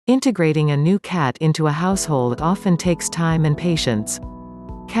Integrating a new cat into a household often takes time and patience.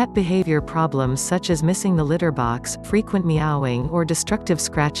 Cat behavior problems such as missing the litter box, frequent meowing, or destructive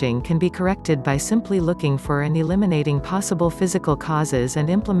scratching can be corrected by simply looking for and eliminating possible physical causes and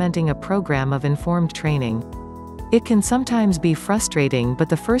implementing a program of informed training. It can sometimes be frustrating, but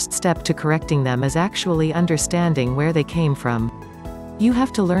the first step to correcting them is actually understanding where they came from. You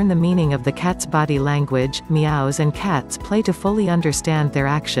have to learn the meaning of the cat's body language, meows, and cat's play to fully understand their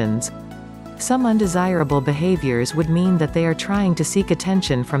actions. Some undesirable behaviors would mean that they are trying to seek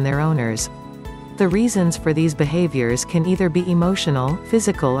attention from their owners. The reasons for these behaviors can either be emotional,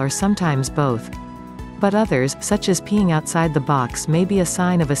 physical, or sometimes both. But others, such as peeing outside the box, may be a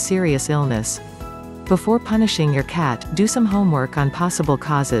sign of a serious illness. Before punishing your cat, do some homework on possible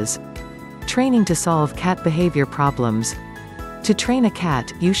causes. Training to solve cat behavior problems. To train a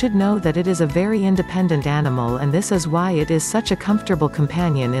cat, you should know that it is a very independent animal, and this is why it is such a comfortable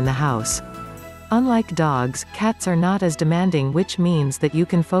companion in the house. Unlike dogs, cats are not as demanding, which means that you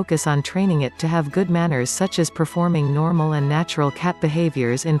can focus on training it to have good manners, such as performing normal and natural cat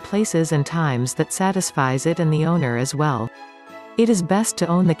behaviors in places and times that satisfies it and the owner as well. It is best to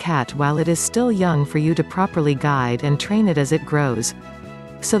own the cat while it is still young for you to properly guide and train it as it grows.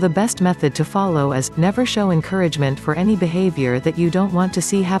 So the best method to follow is, never show encouragement for any behavior that you don't want to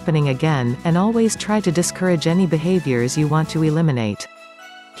see happening again, and always try to discourage any behaviors you want to eliminate.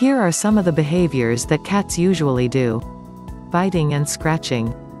 Here are some of the behaviors that cats usually do. Biting and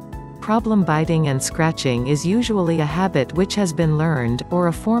scratching. Problem biting and scratching is usually a habit which has been learned, or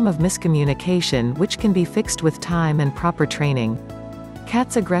a form of miscommunication which can be fixed with time and proper training.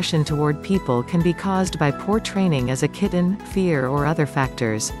 Cats' aggression toward people can be caused by poor training as a kitten, fear, or other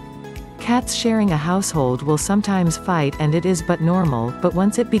factors. Cats sharing a household will sometimes fight, and it is but normal, but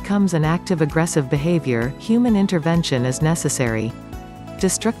once it becomes an active aggressive behavior, human intervention is necessary.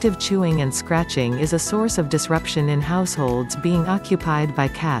 Destructive chewing and scratching is a source of disruption in households being occupied by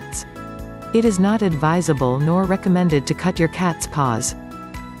cats. It is not advisable nor recommended to cut your cat's paws.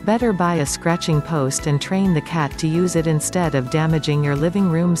 Better buy a scratching post and train the cat to use it instead of damaging your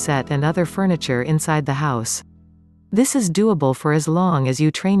living room set and other furniture inside the house. This is doable for as long as you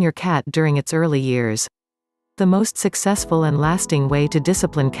train your cat during its early years. The most successful and lasting way to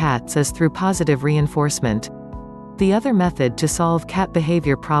discipline cats is through positive reinforcement. The other method to solve cat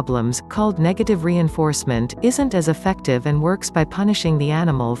behavior problems, called negative reinforcement, isn't as effective and works by punishing the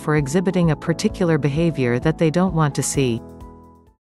animal for exhibiting a particular behavior that they don't want to see.